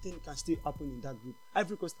 Anything can still happen in that group.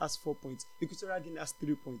 Ivory Coast has 4 points, Equatorial Guinea has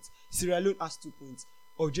 3 points, Sierra Leone has 2 points,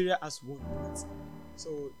 Algeria has 1 point.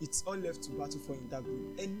 So it's all left to battle for in that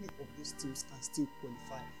group. Any of those teams can still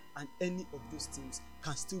qualify, and any of those teams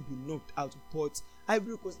can still be knocked out. But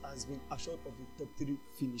Ivory Coast has been assured of a top 3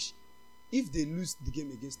 finish. If they lose the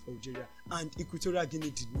game against Algeria and Equatorial Guinea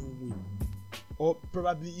did not win, or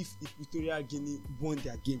probably if Equatorial Guinea won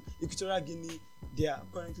their game, Equatorial Guinea, they are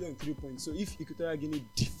currently on 3 points. So if Equatorial Guinea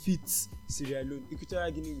defeats Sierra Leone,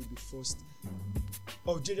 Equatorial Guinea will be first.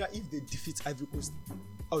 Algeria, if they defeat Ivory Coast,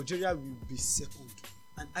 Algeria will be second,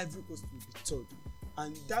 and Ivory Coast will be third.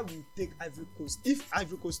 And that will take Ivory Coast. If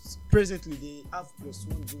Ivory Coast presently they have +1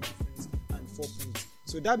 goal difference and 4 points.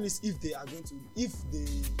 So that means if they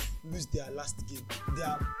lose their last game,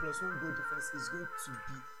 their +1 goal difference is going to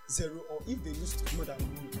be 0, or if they lose more than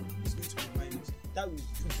 1 goal, it's going to be minus. That will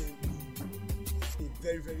put them in a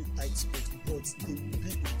very, very tight spot, but they will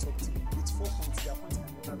be in top 3 with 4 points. Their points can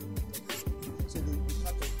never be in top 3, so they will be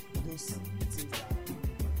part of those teams that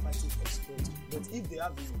are fighting for spot. But if they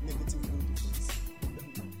have a negative goal difference,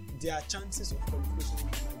 their chances of qualification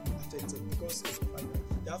might be affected because of the fact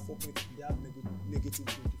that they have 4 points, they have negative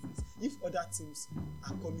goal difference. If other teams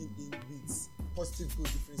are coming in with positive goal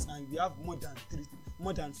difference, and we have more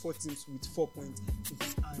than 4 teams with 4 points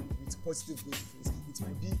and with positive goal difference, it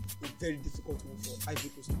might be a very difficult one for Ivory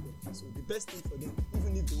Coast to qualify. So the best thing for them,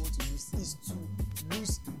 even if they want to lose, is to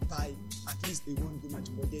lose by at least a 1 goal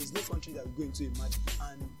margin. But there is no country that will go into a match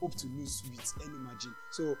and hope to lose with any margin.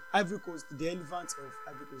 So Ivory Coast, the elephants of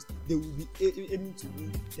Ivory Coast, they will be aiming to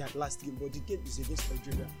win their last game, but the game is against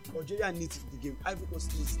Algeria. Algeria needs the game, Ivory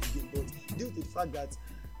Coast needs the game, but due to the fact that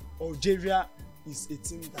Algeria is a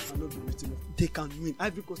team that cannot be written off, they can win.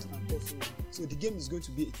 Ivory Coast can also win. So the game is going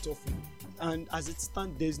to be a tough one. And as it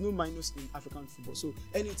stands, there is no minus in African football. So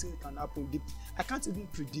anything can happen. I can't even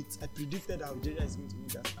predict. I predicted that Algeria is going to win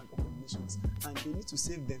that African Cup of Nations qualifications, and they need to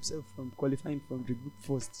save themselves from qualifying from the group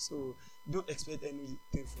first. So don't expect anything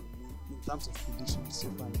from me in terms of predictions so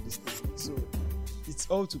far in this thing. So it's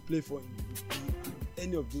all to play for in Group B, and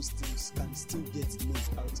any of those teams can still get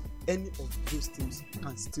knocked out. Any of those teams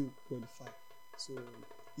can still qualify. So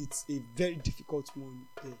it's a very difficult one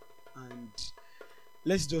there, and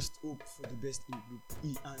let's just hope for the best in Group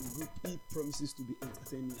E. And Group E promises to be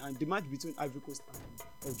entertaining. And the match between Ivory Coast and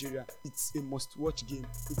Algeria, it's a must-watch game.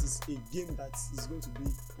 It is a game that is going to be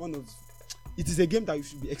it is a game that you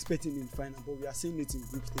should be expecting in final, but we are seeing it in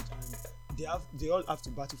group stage, and they all have to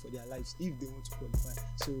battle for their lives if they want to qualify.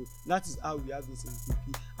 So that is how we have this in Group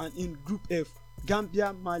E. And in Group F,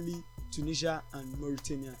 Gambia, Mali, Tunisia, and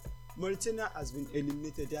Mauritania. Mauritania has been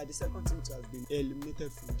eliminated. They are the second team to have been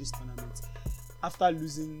eliminated from this tournament after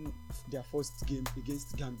losing their first game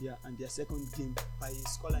against Gambia and their second game by a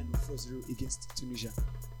scoreline of 4-0 against Tunisia.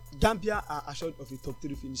 Gambia are assured of a top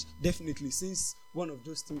 3 finish, definitely, since one of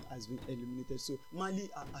those teams has been eliminated. So Mali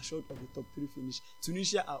are assured of a top 3 finish.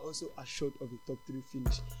 Tunisia are also assured of a top 3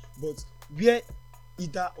 finish. But where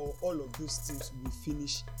either or all of those teams will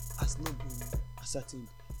finish has not been ascertained.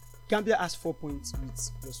 Gambia has 4 points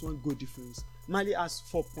with +1 goal difference. Mali has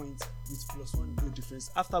 4 points with +1 goal difference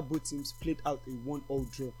after both teams played out a 1-1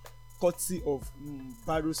 draw, courtesy of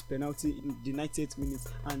Barrow's penalty in the 90th minute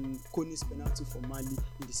and Koni's penalty for Mali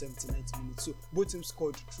in the 79th minute. So both teams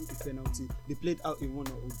scored through a penalty. They played out a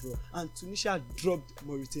 1-1 draw, and Tunisia dropped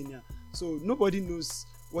Mauritania. So nobody knows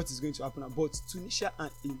what is going to happen, but Tunisia are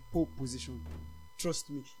in pole position.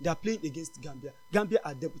 Trust me, they are playing against Gambia. Gambia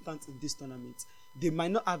are debutants in this tournament. They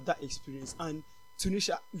might not have that experience, and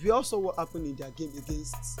Tunisia, we also what happened in their game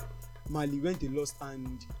against Mali when they lost,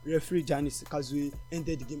 and referee Janis Kazue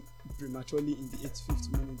ended the game prematurely in the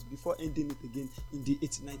 85th minute before ending it again in the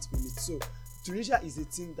 89th minute. So Tunisia is a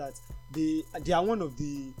team that they are one of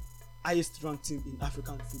the highest ranked team in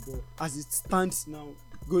African football. As it stands now,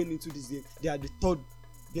 going into this game, they are the third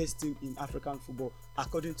best team in African football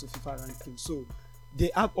according to FIFA ranking. So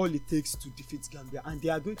they have all it takes to defeat Gambia, and they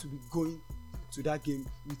are going to be going to that game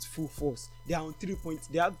with full force. They are on 3 points.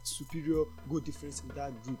 They have superior goal difference in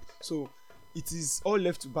that group. So it is all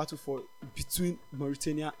left to battle for between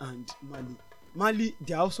Mauritania and Mali. Mali,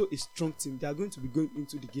 they are also a strong team. They are going to be going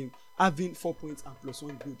into the game having 4 points and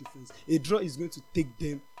 +1 goal difference. A draw is going to take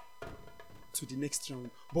them to the next round.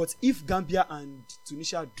 But if Gambia and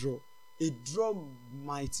Tunisia draw, a draw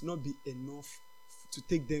might not be enough to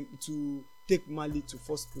take Mali to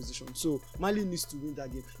first position. So Mali needs to win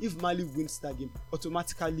that game. If Mali wins that game,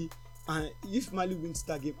 automatically, if Mali wins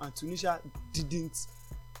that game and Tunisia didn't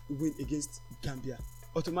win against Gambia,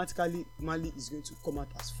 automatically Mali is going to come out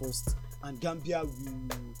as first, and Gambia will.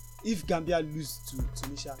 If Gambia lose to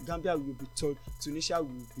Tunisia, Gambia will be third, Tunisia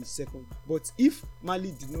will be second. But if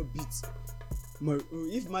Mali did not beat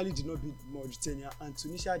Mauritania and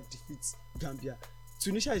Tunisia defeats Gambia,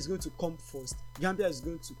 Tunisia is going to come first, Gambia is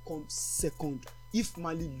going to come second if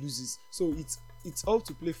Mali loses. So it's all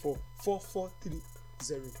to play for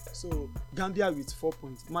 4-4-3-0. So Gambia with 4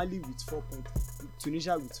 points, Mali with 4 points,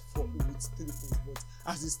 Tunisia with 3 points. But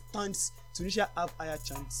as it stands, Tunisia have higher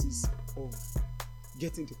chances of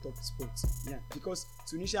getting the top spot. Yeah, because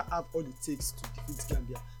Tunisia have all it takes to defeat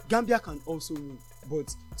Gambia. Gambia can also win,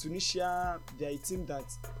 but Tunisia, they are a team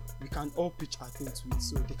that we can all pitch our tent with,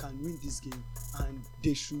 so they can win this game and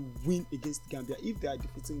they should win against Gambia. If they are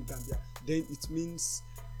defeating Gambia, then it means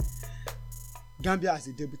Gambia as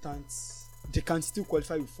a debutant, they can still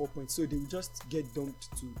qualify with 4 points, so they will just get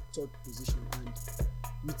dumped to third position.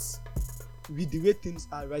 And with the way things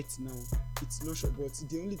are right now, it's not sure, but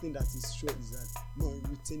the only thing that is sure is that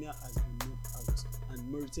Mauritania has been knocked out,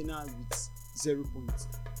 and Mauritania with 0 points.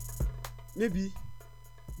 Maybe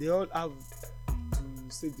they all have to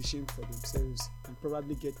save the shame for themselves and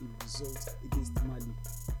probably get a result against Mali.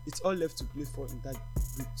 It's all left to play for in that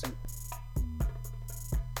group too.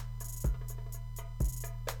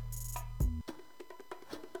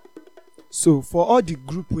 So for all the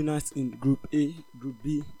group winners in Group A, Group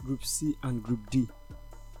B, Group C and Group D,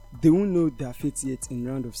 they won't know their fate yet in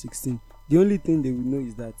round of 16. The only thing they will know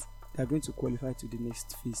is that they are going to qualify to the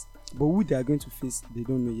next phase. But who they are going to face, they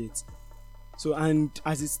don't know yet. So, and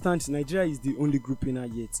as it stands, Nigeria is the only group winner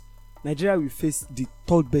yet. Nigeria will face the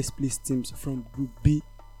third best placed teams from Group B,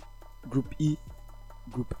 Group E,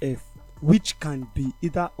 Group F, which can be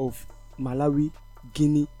either of Malawi,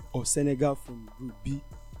 Guinea or Senegal from Group B,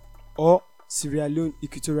 or Sierra Leone,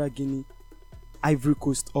 Equatorial Guinea, Ivory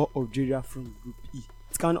Coast or Algeria from Group E.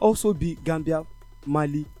 It can also be Gambia,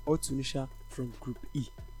 Mali or Tunisia from Group E.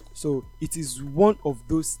 So it is one of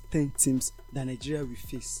those 10 teams that Nigeria will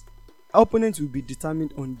face. Opponents will be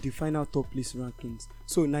determined on the final top place rankings.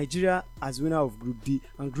 So Nigeria, as winner of Group D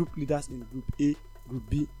and group leaders in Group A, Group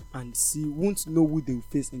B and C, won't know who they will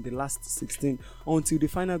face in the last 16 until the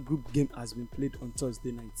final group game has been played on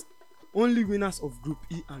Thursday night. Only winners of Group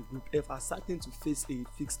E and Group F are certain to face a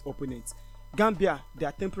fixed opponent. Gambia, they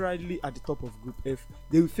are temporarily at the top of Group F.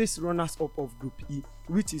 They will face runners-up of Group E,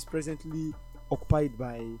 which is presently occupied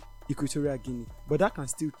by Equatorial Guinea, but that can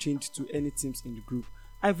still change to any teams in the group.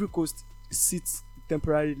 Ivory Coast sits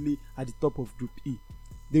temporarily at the top of Group E.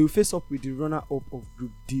 They will face up with the runner-up of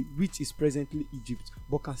Group D, which is presently Egypt,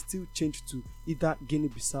 but can still change to either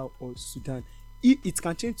Guinea-Bissau or Sudan. It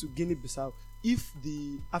can change to Guinea-Bissau if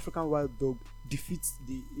the African Wild Dog defeats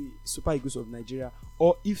the Super Eagles of Nigeria,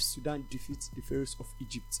 or if Sudan defeats the Pharaohs of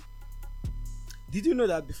Egypt. Did you know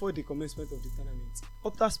that before the commencement of the tournament,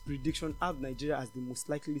 Opta's prediction have Nigeria as the most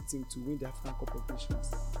likely team to win the African Cup of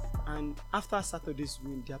Nations? And after Saturday's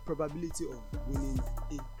win, their probability of winning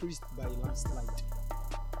increased by a landslide.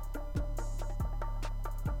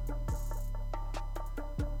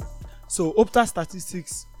 So Opta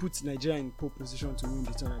statistics put Nigeria in pole position to win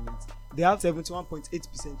the tournament. They have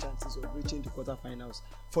 71.8% chances of reaching the quarterfinals,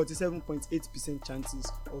 47.8%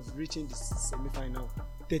 chances of reaching the semi-final,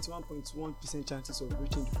 31.1% chances of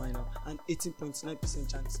reaching the final, and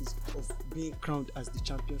 18.9% chances of being crowned as the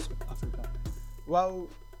champions of Africa. While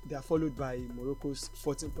they are followed by Morocco's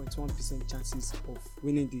 14.1% chances of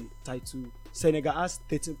winning the title, Senegal has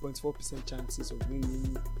 13.4% chances of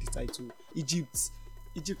winning the title,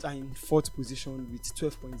 Egypt are in 4th position with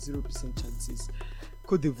 12.0% chances.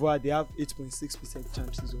 Cote d'Ivoire, they have 8.6%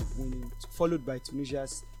 chances of winning, followed by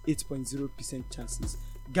Tunisia's 8.0% chances.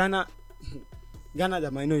 Ghana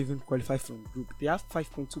that might not even qualify from group, they have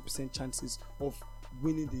 5.2% chances of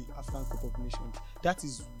winning the African Cup of Nations. That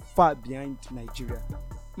is far behind Nigeria.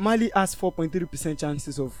 Mali has 4.3%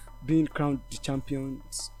 chances of being crowned the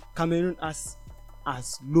champions. Cameroon has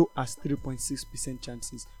as low as 3.6%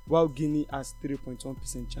 chances, while Guinea has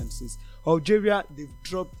 3.1% chances. Algeria, they've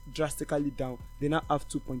dropped drastically down. They now have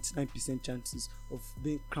 2.9% chances of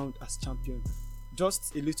being crowned as champion,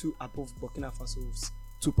 just a little above Burkina Faso's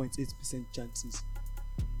 2.8% chances.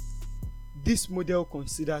 This model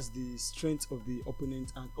considers the strength of the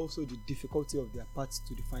opponent and also the difficulty of their path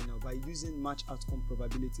to the final by using match outcome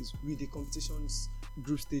probabilities with the competition's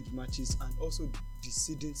group stage matches and also the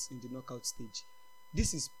seedings in the knockout stage.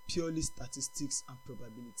 This is purely statistics and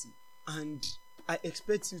probability, and I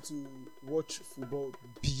expect you to watch football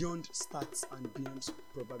beyond stats and beyond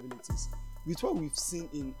probabilities. With what we've seen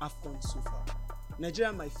in AFCON so far,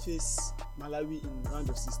 Nigeria might face Malawi in round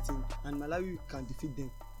of 16 and Malawi can defeat them.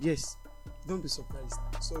 Yes, don't be surprised.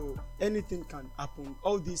 So anything can happen.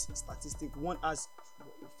 All these statistics, one has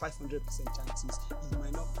 500% chances it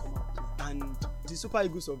might not come out. And the Super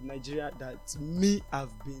Eagles of Nigeria that me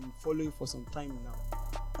have been following for some time now,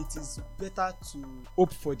 it is better to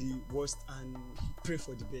hope for the worst and pray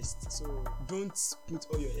for the best. So don't put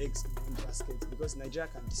all your eggs in one basket because Nigeria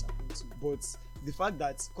can disappoint you. But the fact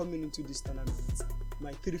that coming into this tournament,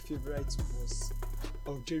 my 3 favorites was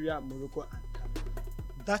Algeria, Morocco and Cameroon.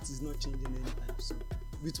 That is not changing anytime soon.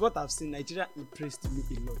 With what I've seen, Nigeria impressed me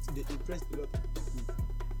a lot. They impressed a lot of people.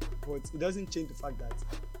 But it doesn't change the fact that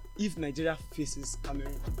if Nigeria faces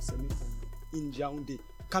Cameroon in the semi-final in Yaoundé,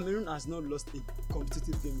 Cameroon has not lost a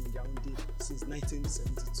competitive game in Yaoundé since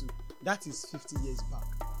 1972. That is 50 years back.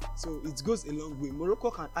 So it goes a long way.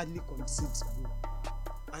 Morocco can hardly concede a goal.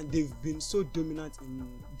 And they've been so dominant in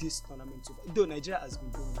this tournament so far. Though Nigeria has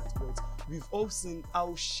been dominant, but we've all seen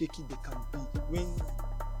how shaky they can be when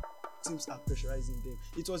teams are pressurizing them.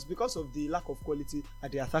 It was because of the lack of quality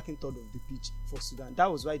at the attacking third of the pitch for Sudan.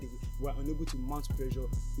 That was why they were unable to mount pressure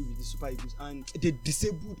with the Super Eagles, and they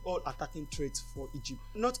disabled all attacking threats for Egypt.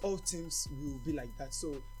 Not all teams will be like that,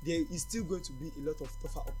 so there is still going to be a lot of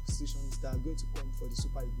tougher oppositions that are going to come for the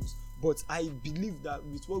Super Eagles. But I believe that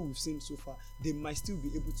with what we've seen so far, they might still be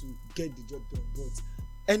able to get the job done. But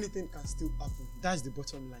anything can still happen. That's the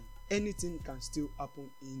bottom line. Anything can still happen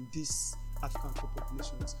in this African Cup of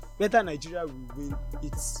Nations. Whether Nigeria will win,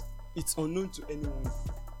 it's unknown to anyone.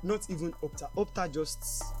 Not even Opta. Opta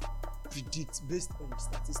just predicts based on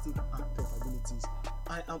statistics and probabilities.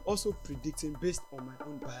 I am also predicting based on my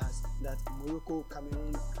own bias that Morocco,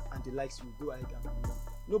 Cameroon, and the likes will go ahead and win.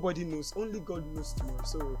 Nobody knows. Only God knows tomorrow.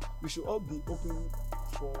 So we should all be hoping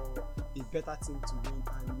for a better team to win,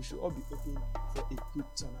 and we should all be hoping for a good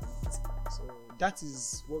tournament. So that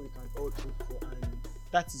is what we can all hope for, and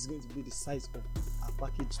that is going to be the size of our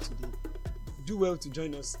package today. Do well to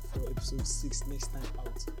join us for episode 6 next time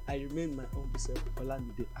out. I remain my humble self,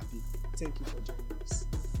 Olamide Abi. Thank you for joining us.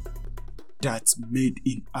 That's Made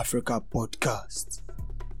in Africa podcast,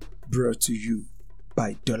 brought to you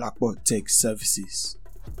by Dolapo Tech Services.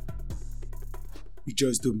 We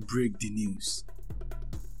just don't break the news.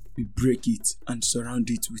 We break it and surround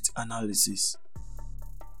it with analysis.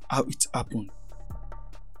 How it happened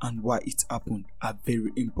and why it happened are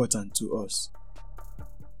very important to us.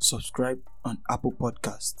 Subscribe on Apple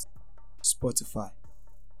Podcasts, Spotify,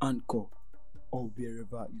 Anchor, or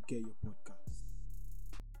wherever you get your podcasts.